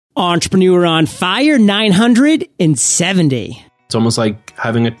Entrepreneur on Fire 970. It's almost like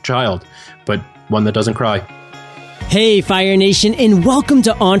having a child, but one that doesn't cry. Hey, Fire Nation, and welcome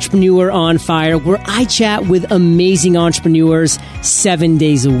to Entrepreneur on Fire, where I chat with amazing entrepreneurs 7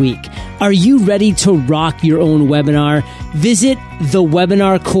 days a week. Are you ready to rock your own webinar? Visit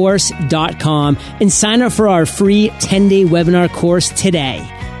thewebinarcourse.com and sign up for our free 10-day webinar course today.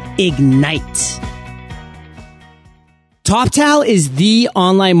 Ignite. TopTal is the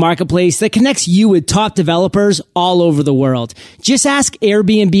online marketplace that connects you with top developers all over the world. Just ask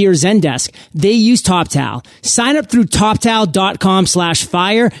Airbnb or Zendesk. They use TopTal. Sign up through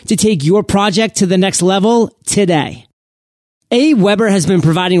toptal.com/fire to take your project to the next level today. Aweber has been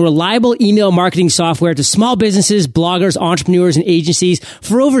providing reliable email marketing software to small businesses, bloggers, entrepreneurs, and agencies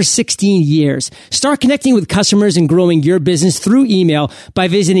for over 16 years. Start connecting with customers and growing your business through email by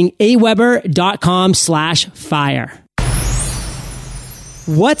visiting aweber.com/fire.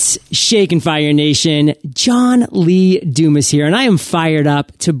 What's shaking, Fire Nation? John Lee Dumas here, and I am fired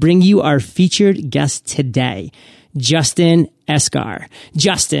up to bring you our featured guest today, Justin Esgar.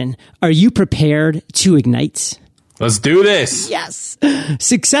 Justin, are you prepared to ignite? Let's do this. Yes.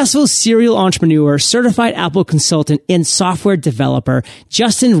 Successful serial entrepreneur, certified Apple consultant, and software developer,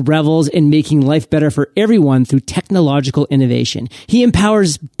 Justin revels in making life better for everyone through technological innovation. He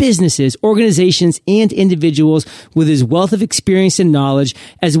empowers businesses, organizations, and individuals with his wealth of experience and knowledge,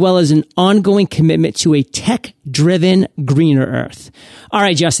 as well as an ongoing commitment to a tech-driven, greener earth. All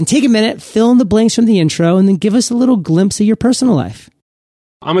right, Justin, take a minute, fill in the blanks from the intro, and then give us a little glimpse of your personal life.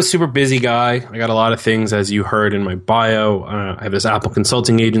 I'm a super busy guy. I got a lot of things, as you heard in my bio. I have this Apple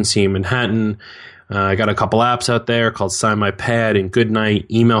consulting agency in Manhattan. I got a couple apps out there called Sign My Pad and Goodnight,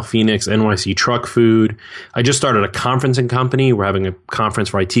 Email Phoenix, NYC Truck Food. I just started a conferencing company. We're having a conference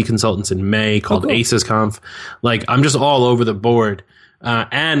for IT consultants in May called ACES Conf. Like, I'm just all over the board.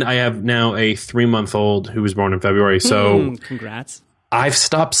 And I have now a 3-month-old who was born in February. So congrats. I've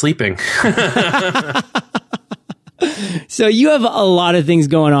stopped sleeping. So you have a lot of things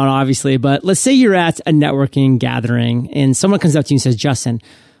going on, obviously, but let's say you're at a networking gathering and someone comes up to you and says, Justin,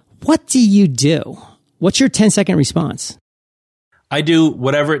 what do you do? What's your 10-second response? I do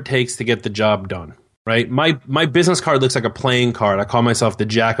whatever it takes to get the job done, right? My business card looks like a playing card. I call myself the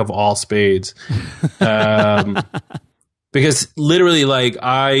jack of all spades. Because literally, like,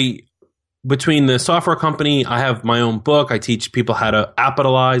 between the software company, I have my own book. I teach people how to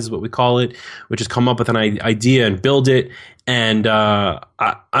appitalize, what we call it, which is come up with an idea and build it. And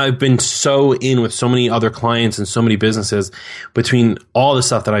I've been so in with so many other clients and so many businesses between all the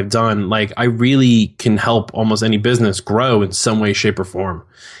stuff that I've done. Like, I really can help almost any business grow in some way, shape, or form.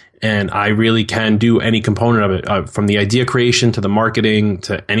 And I really can do any component of it, from the idea creation to the marketing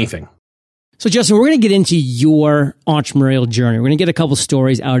to anything. So, Justin, we're going to get into your entrepreneurial journey. We're going to get a couple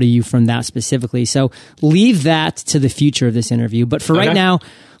stories out of you from that specifically. So leave that to the future of this interview. But for right now,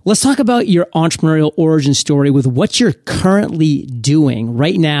 let's talk about your entrepreneurial origin story with what you're currently doing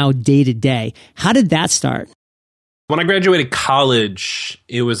right now, day to day. How did that start? When I graduated college,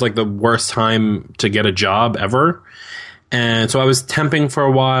 it was like the worst time to get a job ever. And so I was temping for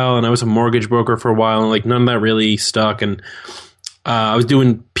a while, and I was a mortgage broker for a while, and like none of that really stuck. And I was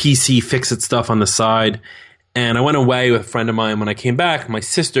doing PC fix-it stuff on the side, and I went away with a friend of mine. When I came back, my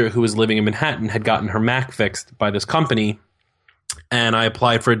sister, who was living in Manhattan, had gotten her Mac fixed by this company, and I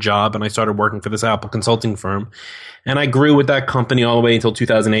applied for a job, and I started working for this Apple consulting firm. And I grew with that company all the way until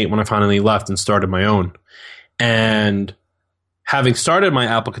 2008 when I finally left and started my own. And having started my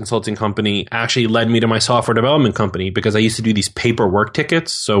Apple consulting company actually led me to my software development company, because I used to do these paper work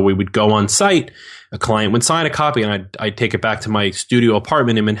tickets. So we would go on site, a client would sign a copy, and I'd take it back to my studio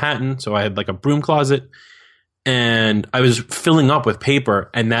apartment in Manhattan. So I had like a broom closet, and I was filling up with paper,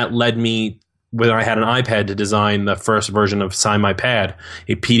 and that led me, when I had an iPad, to design the first version of Sign My Pad,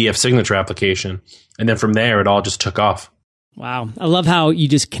 a PDF signature application. And then from there, it all just took off. Wow. I love how you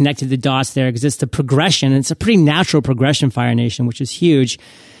just connected the dots there, because it's the progression. It's a pretty natural progression, Fire Nation, which is huge.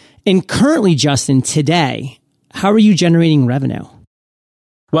 And currently, Justin, today, how are you generating revenue?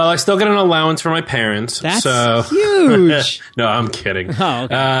 Well, I still get an allowance from my parents. That's huge. No, I'm kidding. Oh,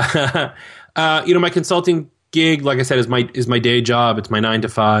 okay. My consulting gig, like I said, is my day job. It's my 9 to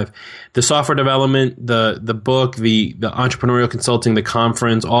 5. The software development, the book, the entrepreneurial consulting, the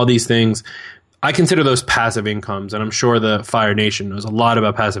conference, all these things, I consider those passive incomes. And I'm sure the Fire Nation knows a lot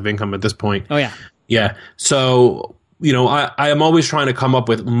about passive income at this point. Oh, yeah. Yeah. So, I am always trying to come up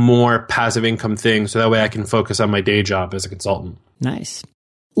with more passive income things so that way I can focus on my day job as a consultant. Nice.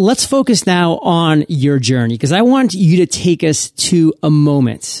 Let's focus now on your journey, because I want you to take us to a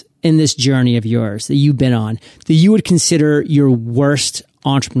moment in this journey of yours that you've been on that you would consider your worst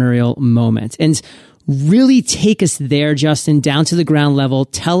entrepreneurial moment. And really take us there, Justin, down to the ground level.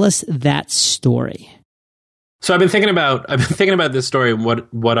 Tell us that story. So I've been thinking about this story and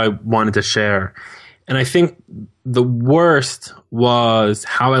what I wanted to share. And I think the worst was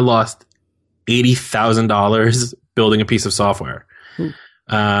how I lost $80,000 building a piece of software.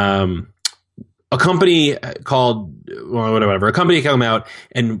 A company called, whatever, a company came out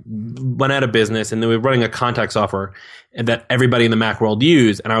and went out of business, and they were running a contact software that everybody in the Mac world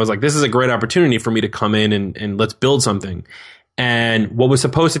used. And I was like, this is a great opportunity for me to come in and let's build something. And what was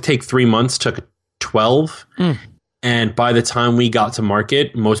supposed to take 3 months took 12. And by the time we got to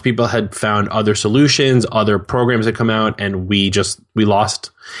market, most people had found other solutions, other programs had come out, and we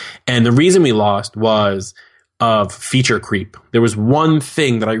lost. And the reason we lost was of feature creep. There was one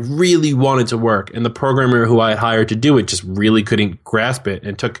thing that I really wanted to work, and the programmer who I had hired to do it just really couldn't grasp it.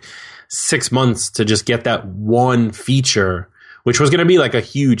 And it took 6 months to just get that one feature, which was going to be like a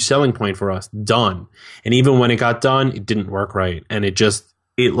huge selling point for us, done. And even when it got done, it didn't work right. And it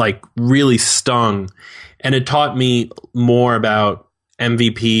like really stung. And it taught me more about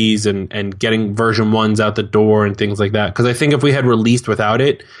MVPs and getting version ones out the door and things like that. Because I think if we had released without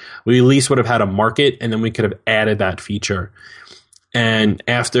it, we at least would have had a market, and then we could have added that feature. And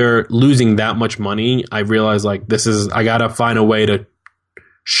after losing that much money, I realized like I got to find a way to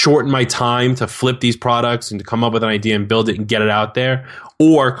shorten my time to flip these products and to come up with an idea and build it and get it out there,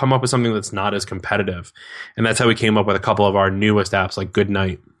 or come up with something that's not as competitive. And that's how we came up with a couple of our newest apps like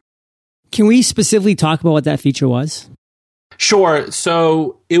Goodnight. Can we specifically talk about what that feature was? Sure.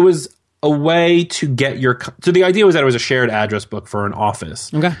 So it was a way to get so the idea was that it was a shared address book for an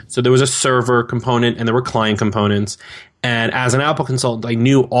office. Okay. So there was a server component and there were client components. And as an Apple consultant, I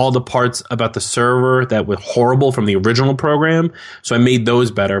knew all the parts about the server that were horrible from the original program. So I made those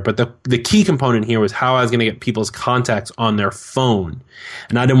better. But the key component here was how I was going to get people's contacts on their phone.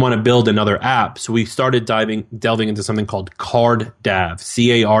 And I didn't want to build another app. So we started delving into something called CardDAV,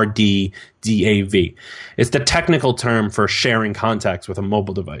 CARDDAV. It's the technical term for sharing contacts with a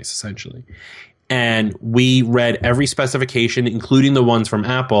mobile device, essentially. And we read every specification, including the ones from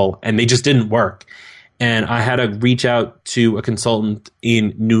Apple, and they just didn't work. And I had to reach out to a consultant in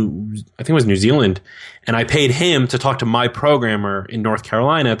I think it was New Zealand, and I paid him to talk to my programmer in North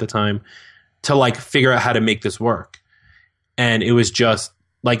Carolina at the time to like figure out how to make this work. And it was just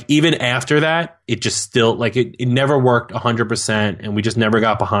like, even after that, it just still like it never worked 100%, and we just never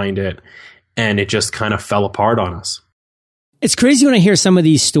got behind it, and it just kind of fell apart on us. It's crazy when I hear some of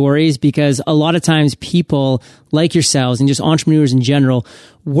these stories, because a lot of times people like yourselves and just entrepreneurs in general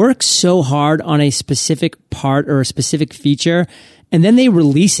work so hard on a specific part or a specific feature, and then they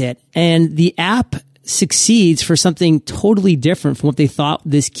release it and the app succeeds for something totally different from what they thought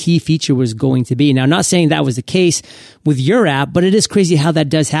this key feature was going to be. Now, I'm not saying that was the case with your app, but it is crazy how that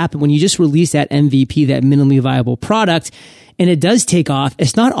does happen when you just release that MVP, that minimally viable product, and it does take off.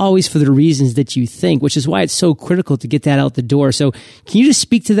 It's not always for the reasons that you think, which is why it's so critical to get that out the door. So can you just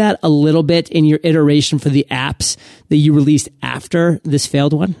speak to that a little bit in your iteration for the apps that you released after this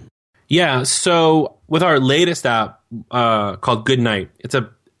failed one? Yeah. So with our latest app called Goodnight, it's an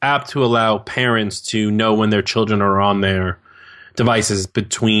app to allow parents to know when their children are on their devices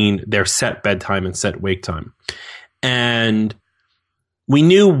between their set bedtime and set wake time. And we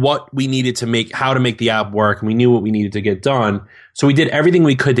knew what we needed to make, how to make the app work, and we knew what we needed to get done. So we did everything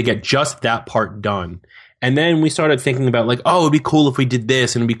we could to get just that part done. And then we started thinking about like, oh, it'd be cool if we did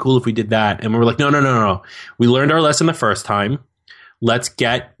this, and it'd be cool if we did that. And we were like, no. We learned our lesson the first time. Let's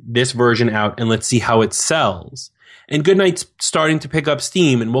get this version out and let's see how it sells. And Goodnight's starting to pick up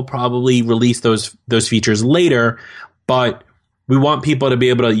steam, and we'll probably release those features later. But we want people to be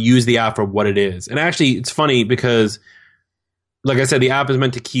able to use the app for what it is. And actually, it's funny because, like I said, the app is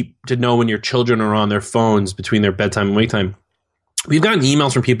meant to know when your children are on their phones between their bedtime and wake time. We've gotten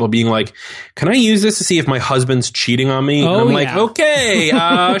emails from people being like, can I use this to see if my husband's cheating on me? Oh, and I'm yeah. like,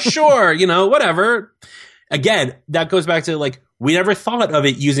 okay, sure, whatever. Again, that goes back to like, we never thought of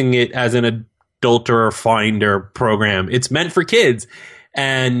it using it as an adulterer finder program. It's meant for kids.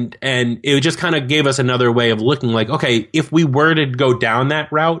 And it just kind of gave us another way of looking like, okay, if we were to go down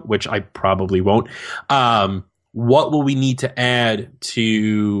that route, which I probably won't, what will we need to add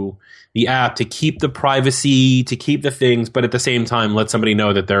to the app to keep the privacy, to keep the things, but at the same time, let somebody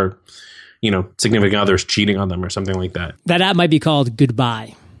know that their, significant other's cheating on them or something like that. That app might be called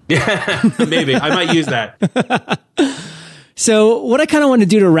Goodbye. Yeah, maybe. I might use that. So what I kind of want to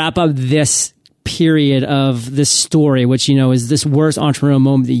do to wrap up this period of this story, which, is this worst entrepreneurial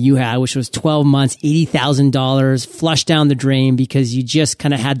moment that you had, which was 12 months, $80,000 flushed down the drain because you just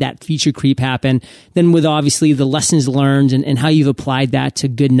kind of had that feature creep happen. Then with obviously the lessons learned and how you've applied that to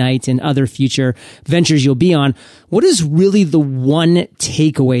Goodnight and other future ventures you'll be on, what is really the one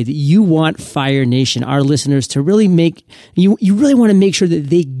takeaway that you want Fire Nation, our listeners, to really you really want to make sure that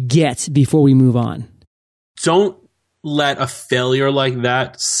they get before we move on? Don't let a failure like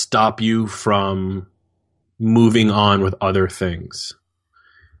that stop you from moving on with other things.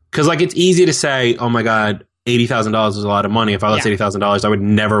 Because it's easy to say, oh my God, $80,000 is a lot of money. If I lost $80,000, I would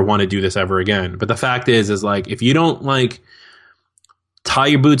never want to do this ever again. But the fact is if you don't tie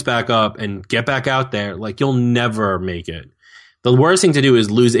your boots back up and get back out there, you'll never make it. The worst thing to do is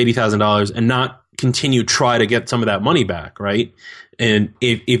lose $80,000 and not try to get some of that money back, right? And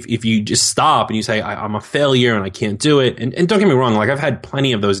if you just stop and you say, I'm a failure and I can't do it, and don't get me wrong, I've had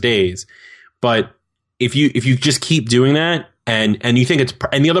plenty of those days, but if you just keep doing that and you think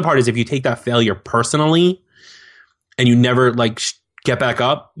and the other part is if you take that failure personally and you never get back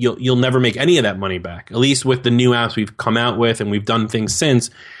up, you'll never make any of that money back. At least with the new apps we've come out with and we've done things since,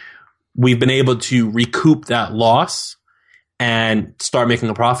 we've been able to recoup that loss and start making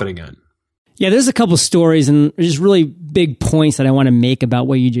a profit again. Yeah, there's a couple stories and just really big points that I want to make about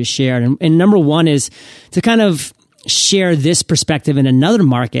what you just shared. And number one is to kind of share this perspective in another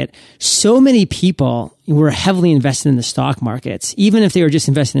market. So many people were heavily invested in the stock markets, even if they were just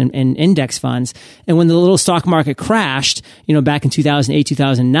invested in index funds. And when the little stock market crashed, back in 2008,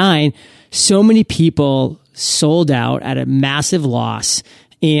 2009, so many people sold out at a massive loss.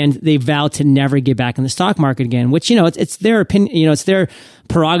 And they vowed to never get back in the stock market again, which, it's their opinion, it's their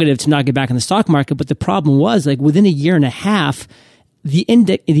prerogative to not get back in the stock market. But the problem was within a year and a half, the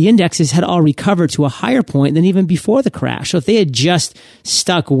indexes had all recovered to a higher point than even before the crash. So if they had just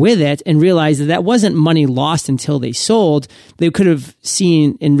stuck with it and realized that wasn't money lost until they sold, they could have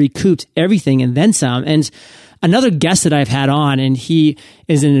seen and recouped everything and then some. And another guest that I've had on, and he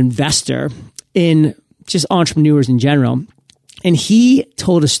is an investor in just entrepreneurs in general. And he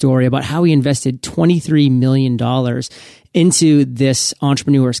told a story about how he invested $23 million into this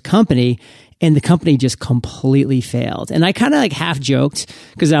entrepreneur's company, and the company just completely failed. And I kind of half joked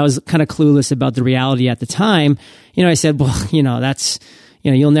because I was kind of clueless about the reality at the time. I said, well, that's,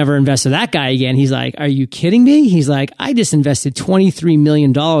 you'll never invest with that guy again. He's like, are you kidding me? He's like, I just invested $23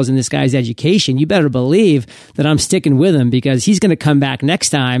 million in this guy's education. You better believe that I'm sticking with him because he's going to come back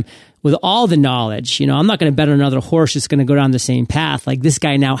next time with all the knowledge. I'm not going to bet on another horse that's going to go down the same path. This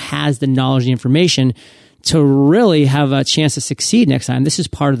guy now has the knowledge and information to really have a chance to succeed next time. This is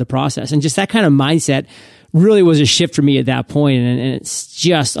part of the process. And just that kind of mindset really was a shift for me at that point. And it's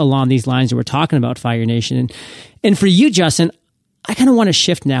just along these lines that we're talking about, Fire Nation. And for you, Justin, I kind of want to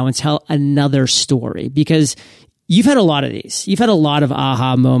shift now and tell another story because you've had a lot of these. You've had a lot of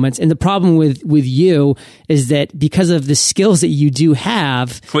aha moments. And the problem with you is that because of the skills that you do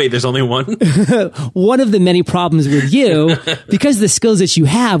have. Wait, there's only one? One of the many problems with you, because of the skills that you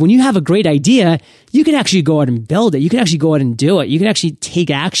have, when you have a great idea, you can actually go out and build it. You can actually go out and do it. You can actually take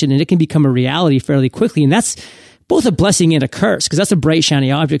action and it can become a reality fairly quickly. And that's both a blessing and a curse because that's a bright,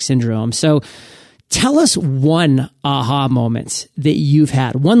 shiny object syndrome. So tell us one aha moment that you've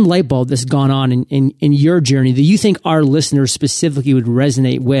had, one light bulb that's gone on in your journey that you think our listeners specifically would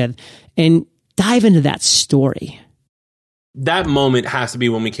resonate with, and dive into that story. That moment has to be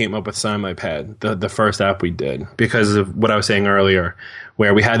when we came up with Sign My Pad, the first app we did, because of what I was saying earlier,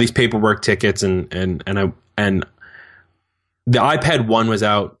 where we had these paperwork tickets and the iPad 1 was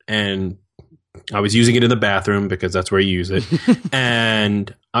out and I was using it in the bathroom because that's where you use it.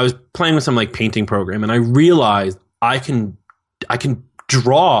 And I was playing with some painting program and I realized I can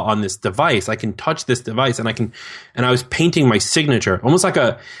draw on this device. I can touch this device and I was painting my signature almost like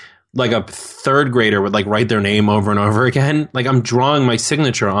a third grader would write their name over and over again. I'm drawing my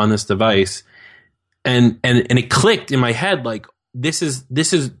signature on this device and it clicked in my head. This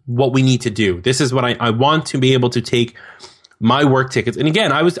is what we need to do. This is what I want to be able to take my work tickets. And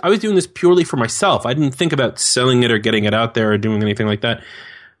again, I was doing this purely for myself. I didn't think about selling it or getting it out there or doing anything like that.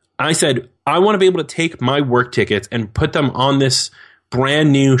 I said, I want to be able to take my work tickets and put them on this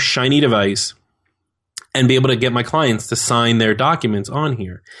brand new shiny device and be able to get my clients to sign their documents on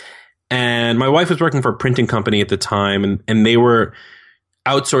here. And my wife was working for a printing company at the time, and they were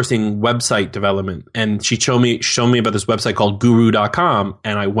outsourcing website development. And she showed me about this website called guru.com.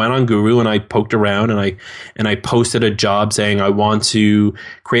 And I went on Guru and I poked around and I posted a job saying I want to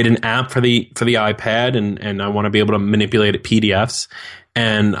create an app for the iPad and I want to be able to manipulate PDFs.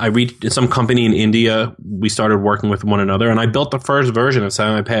 And I reached some company in India. We started working with one another, and I built the first version of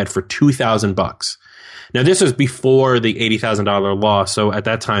Sign My Pad for $2,000. Now, this was before the $80,000 law. So at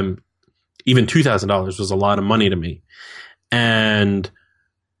that time, even $2,000 was a lot of money to me. And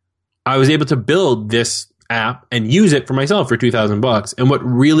I was able to build this app and use it for myself for $2,000. And what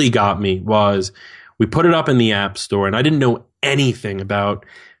really got me was we put it up in the App Store, and I didn't know anything about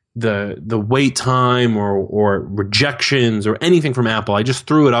the wait time or rejections or anything from Apple. I just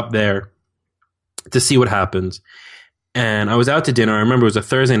threw it up there to see what happens. And I was out to dinner. I remember it was a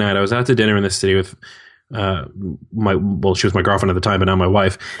Thursday night. I was out to dinner in the city with she was my girlfriend at the time, but now my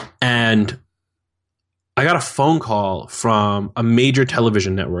wife. And I got a phone call from a major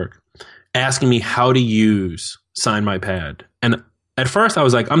television network asking me how to use Sign My Pad. And at first I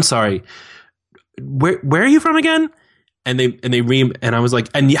was like, I'm sorry, where are you from again? And I was like,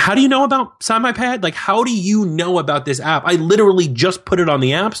 and how do you know about Sign My Pad? Like, how do you know about this app? I literally just put it on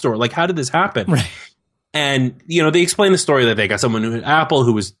the App Store. Like, how did this happen? Right. And, they explained the story that they got someone at Apple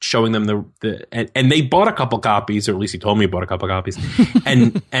who was showing them and they bought a couple copies, or at least he told me he bought a couple copies.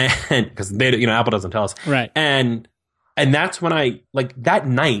 and because they, Apple doesn't tell us. Right. And that's when that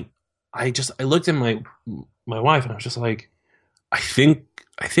night, I looked at my wife and I was just like, I think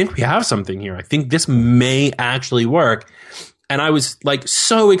we have something here. I think this may actually work. And I was like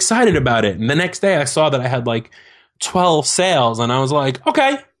so excited about it. And the next day I saw that I had like 12 sales, and I was like,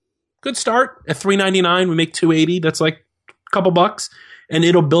 okay, good start. At $3.99, we make $2.80. That's like a couple bucks, and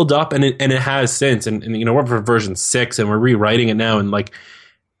it'll build up. And it has since. And we're for version 6, and we're rewriting it now.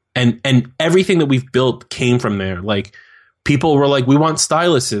 And everything that we've built came from there. Like, people were like, we want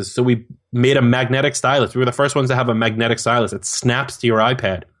styluses. So we made a magnetic stylus. We were the first ones to have a magnetic stylus. It snaps to your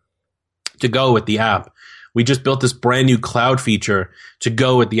iPad to go with the app. We just built this brand new cloud feature to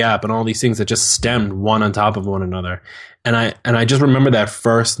go with the app, and all these things that just stemmed one on top of one another. And I just remember that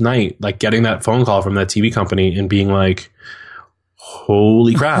first night, like getting that phone call from that TV company and being like,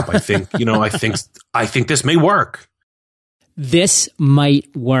 holy crap, I think this may work. This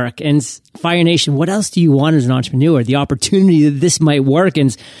might work. And Fire Nation, what else do you want as an entrepreneur? The opportunity that this might work.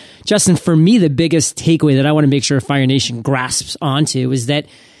 And Justin, for me, the biggest takeaway that I want to make sure Fire Nation grasps onto is that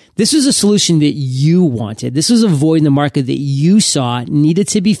this was a solution that you wanted. This was a void in the market that you saw needed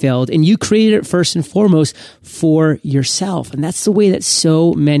to be filled, and you created it first and foremost for yourself. And that's the way that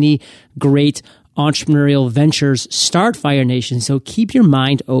so many great entrepreneurial ventures start, Fire Nation. So keep your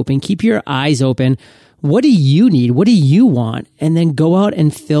mind open, keep your eyes open. What do you need? What do you want? And then go out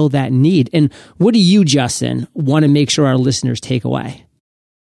and fill that need. And what do you, Justin, want to make sure our listeners take away?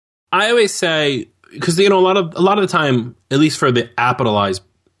 I always say, because a lot of the time, at least for the appitalized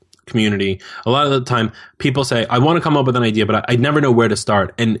community, a lot of the time people say, I want to come up with an idea, but I never know where to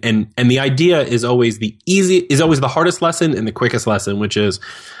start. And the idea is always the hardest lesson and the quickest lesson, which is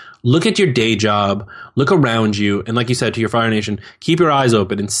look at your day job, look around you, and like you said to your Fire Nation, keep your eyes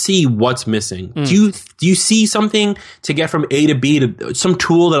open and see what's missing. Do you see something to get from A to B, to some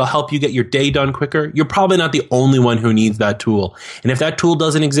tool that'll help you get your day done quicker? You're probably not the only one who needs that tool. And if that tool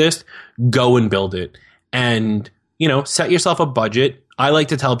doesn't exist, go and build it. And, set yourself a budget. I like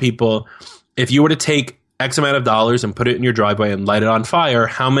to tell people, if you were to take X amount of dollars and put it in your driveway and light it on fire,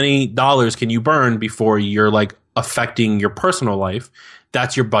 how many dollars can you burn before you're like affecting your personal life?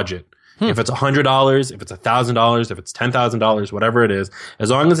 That's your budget. If it's $100, if it's $1,000, if it's $10,000, whatever it is, as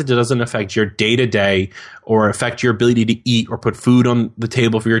long as it doesn't affect your day to day or affect your ability to eat or put food on the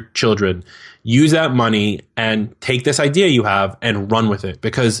table for your children, use that money and take this idea you have and run with it,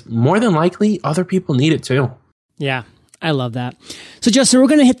 because more than likely other people need it too. Yeah. I love that. So Justin, we're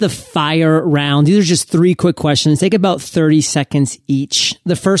going to hit the fire round. These are just 3 quick questions. Take about 30 seconds each.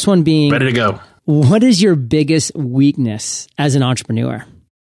 The first one being, ready to go. What is your biggest weakness as an entrepreneur?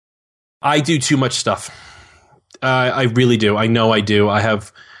 I do too much stuff. I really do. I know I do. I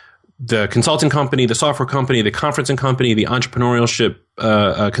have the consulting company, the software company, the conferencing company, the entrepreneurship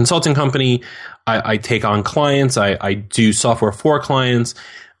consulting company. I take on clients. I do software for clients.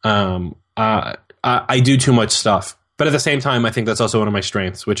 I do too much stuff. But at the same time, I think that's also one of my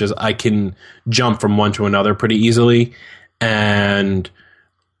strengths, which is I can jump from one to another pretty easily. And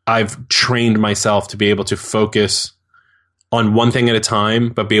I've trained myself to be able to focus on one thing at a time,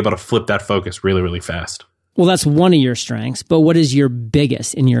 but be able to flip that focus really, really fast. Well, that's one of your strengths, but what is your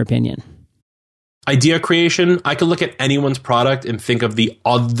biggest, in your opinion? Idea creation. I could look at anyone's product and think of the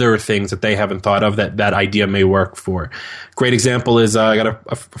other things that they haven't thought of that idea may work for. Great example is I got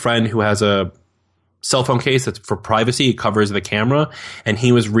a friend who has a cell phone case that's for privacy. It covers the camera, and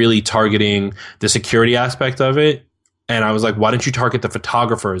he was really targeting the security aspect of it. And I was like, why don't you target the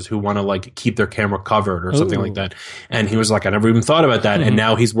photographers who want to like keep their camera covered or something like that? And he was like, I never even thought about that. And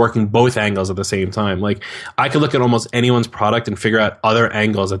now he's working both angles at the same time. Like I could look at almost anyone's product and figure out other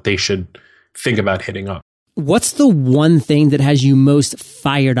angles that they should think about hitting up. What's the one thing that has you most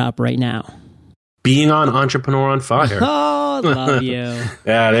fired up right now? Being on Entrepreneur on Fire. Oh, love you.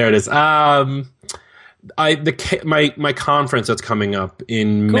 Yeah, there it is. My conference that's coming up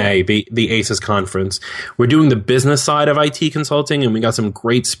in May, the ACES conference. We're doing the business side of IT consulting, and we got some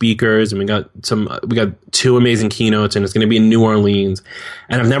great speakers, and we got 2 amazing keynotes, and it's going to be in New Orleans.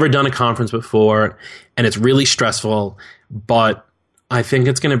 And I've never done a conference before, and it's really stressful, but I think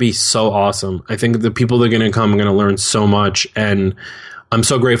it's going to be so awesome. I think the people that are going to come are going to learn so much, and I'm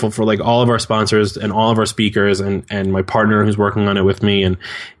so grateful for like all of our sponsors and all of our speakers and my partner who's working on it with me,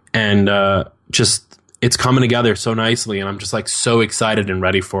 and just it's coming together so nicely, and I'm just like so excited and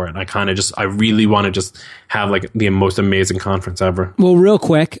ready for it. And I really want to just have like the most amazing conference ever. Well, real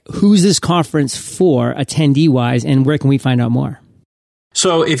quick, who's this conference for attendee wise, and where can we find out more?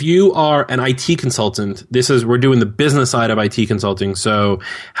 So if you are an IT consultant, we're doing the business side of IT consulting. So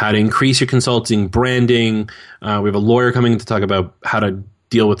how to increase your consulting, branding. We have a lawyer coming to talk about how to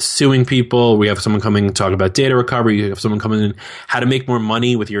deal with suing people. We have someone coming to talk about data recovery. We have someone coming in how to make more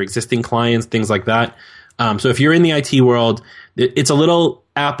money with your existing clients, things like that. So if you're in the IT world, it's a little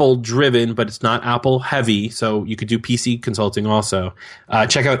Apple driven, but it's not Apple heavy. So you could do PC consulting also.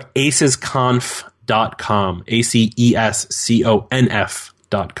 Check out acesconf.com,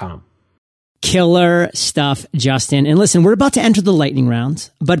 acesconf.com. Killer stuff, Justin. And listen, we're about to enter the lightning round,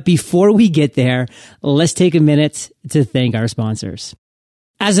 but before we get there, let's take a minute to thank our sponsors.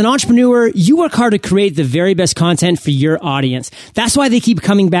 As an entrepreneur, you work hard to create the very best content for your audience. That's why they keep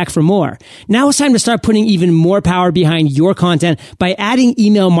coming back for more. Now it's time to start putting even more power behind your content by adding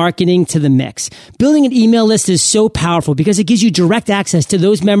email marketing to the mix. Building an email list is so powerful because it gives you direct access to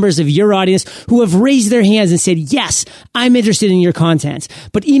those members of your audience who have raised their hands and said, yes, I'm interested in your content.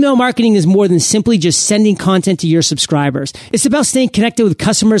 But email marketing is more than simply just sending content to your subscribers. It's about staying connected with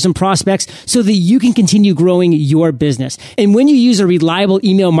customers and prospects so that you can continue growing your business. And when you use a reliable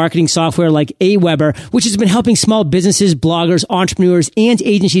email marketing software like Aweber, which has been helping small businesses, bloggers, entrepreneurs, and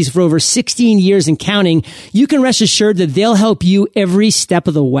agencies for over 16 years and counting, you can rest assured that they'll help you every step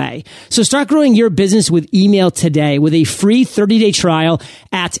of the way. So start growing your business with email today with a free 30-day trial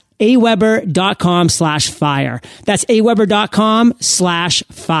at aweber.com/fire. That's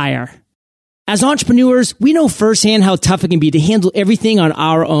aweber.com/fire. As entrepreneurs, we know firsthand how tough it can be to handle everything on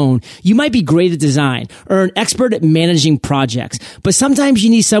our own. You might be great at design or an expert at managing projects, but sometimes you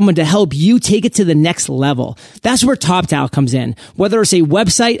need someone to help you take it to the next level. That's where TopTal comes in. Whether it's a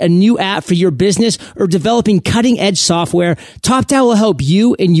website, a new app for your business, or developing cutting-edge software, TopTal will help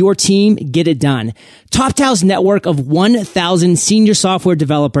you and your team get it done. TopTal's network of 1,000 senior software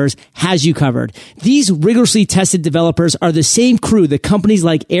developers has you covered. These rigorously tested developers are the same crew that companies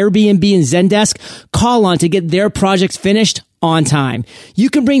like Airbnb and Zendesk call on to get their projects finished on time.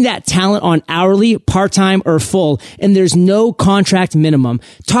 You can bring that talent on hourly, part-time, or full, and there's no contract minimum.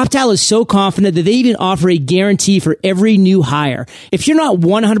 TopTal is so confident that they even offer a guarantee for every new hire. If you're not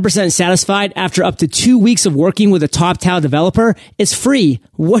 100% satisfied after up to 2 weeks of working with a TopTal developer, it's free.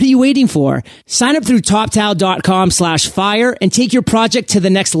 What are you waiting for? Sign up through toptal.com/fire and take your project to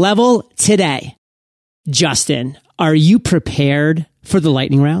the next level today. Justin, are you prepared for the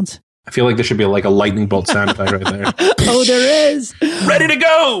lightning round? I feel like there should be like a lightning bolt sound effect right there. Oh, there is. Ready to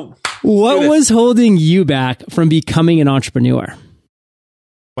go. What was holding you back from becoming an entrepreneur?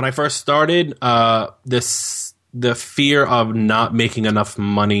 When I first started, the fear of not making enough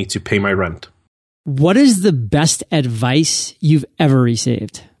money to pay my rent. What is the best advice you've ever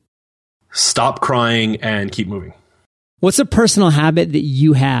received? Stop crying and keep moving. What's a personal habit that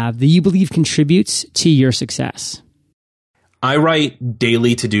you have that you believe contributes to your success? I write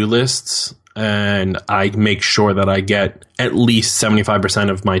daily to-do lists, and I make sure that I get at least 75%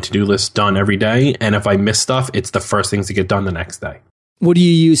 of my to-do list done every day. And if I miss stuff, it's the first things to get done the next day. What do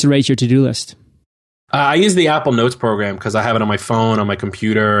you use to write your to-do list? I use the Apple Notes program because I have it on my phone, on my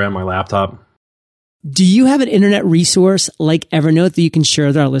computer, and my laptop. Do you have an internet resource like Evernote that you can share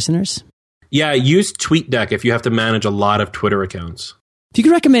with our listeners? Yeah, use TweetDeck if you have to manage a lot of Twitter accounts. If you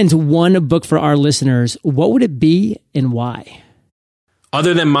could recommend one book for our listeners, what would it be and why?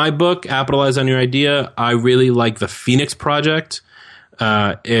 Other than my book, Capitalize on Your Idea, I really like The Phoenix Project.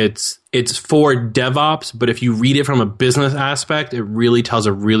 It's for DevOps, but if you read it from a business aspect, it really tells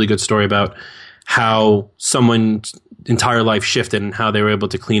a really good story about how someone's entire life shifted and how they were able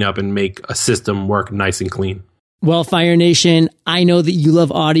to clean up and make a system work nice and clean. Well, Fire Nation, I know that you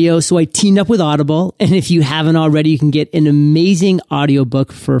love audio, so I teamed up with Audible. And if you haven't already, you can get an amazing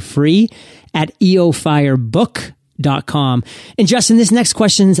audiobook for free at eofirebook.com. And Justin, this next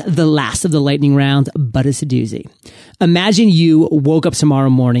question's the last of the lightning round, but it's a doozy. Imagine you woke up tomorrow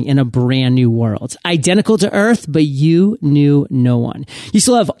morning in a brand new world, identical to Earth, but you knew no one. You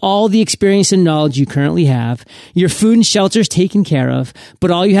still have all the experience and knowledge you currently have. Your food and shelter's taken care of, but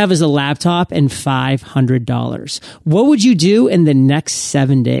all you have is a laptop and $500. What would you do in the next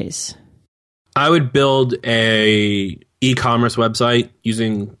 7 days? I would build a e-commerce website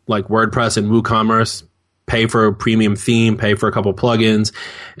using like WordPress and WooCommerce, pay for a premium theme, pay for a couple plugins,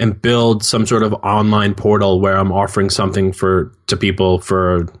 and build some sort of online portal where I'm offering something to people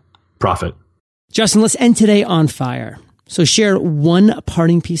for profit. Justin, let's end today on fire. So share one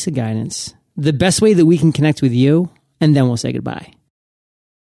parting piece of guidance, the best way that we can connect with you, and then we'll say goodbye.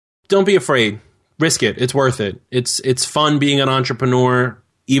 Don't be afraid. Risk it. It's worth it. It's fun being an entrepreneur,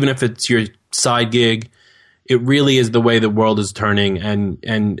 even if it's your side gig. It really is the way the world is turning, and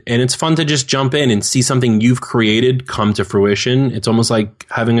it's fun to just jump in and see something you've created come to fruition. It's almost like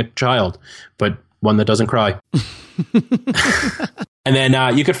having a child, but one that doesn't cry. And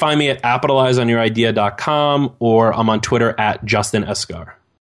then you could find me at appetizeonyouridea.com, or I'm on Twitter at Justin Esgar.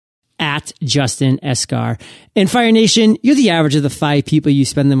 At Justin Esgar. And Fire Nation, you're the average of the 5 people you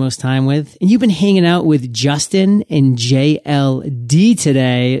spend the most time with. And you've been hanging out with Justin and JLD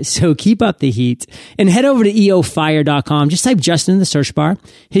today. So keep up the heat and head over to eofire.com. Just type Justin in the search bar.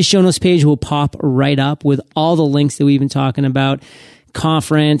 His show notes page will pop right up with all the links that we've been talking about.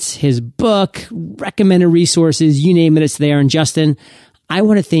 Conference, his book, recommended resources, you name it, it's there. And Justin, I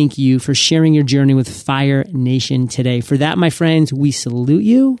want to thank you for sharing your journey with Fire Nation today. For that, my friends, we salute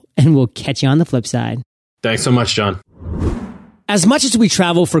you, and we'll catch you on the flip side. Thanks so much, John. As much as we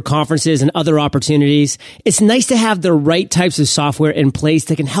travel for conferences and other opportunities, it's nice to have the right types of software in place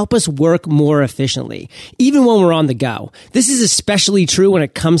that can help us work more efficiently, even when we're on the go. This is especially true when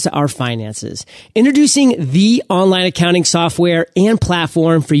it comes to our finances. Introducing the online accounting software and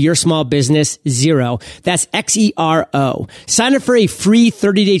platform for your small business, Xero. That's Xero. Sign up for a free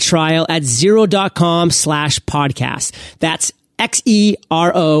 30-day trial at xero.com/podcast. That's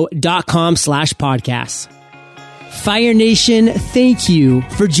xero.com/podcast. Fire Nation, thank you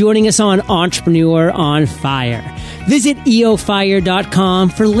for joining us on Entrepreneur on Fire. Visit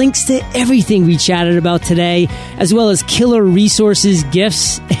eofire.com for links to everything we chatted about today, as well as killer resources,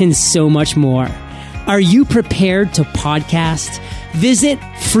 gifts, and so much more. Are you prepared to podcast? Visit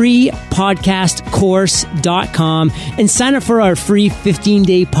freepodcastcourse.com and sign up for our free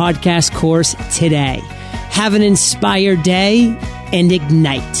 15-day podcast course today. Have an inspired day and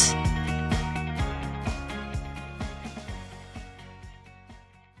ignite.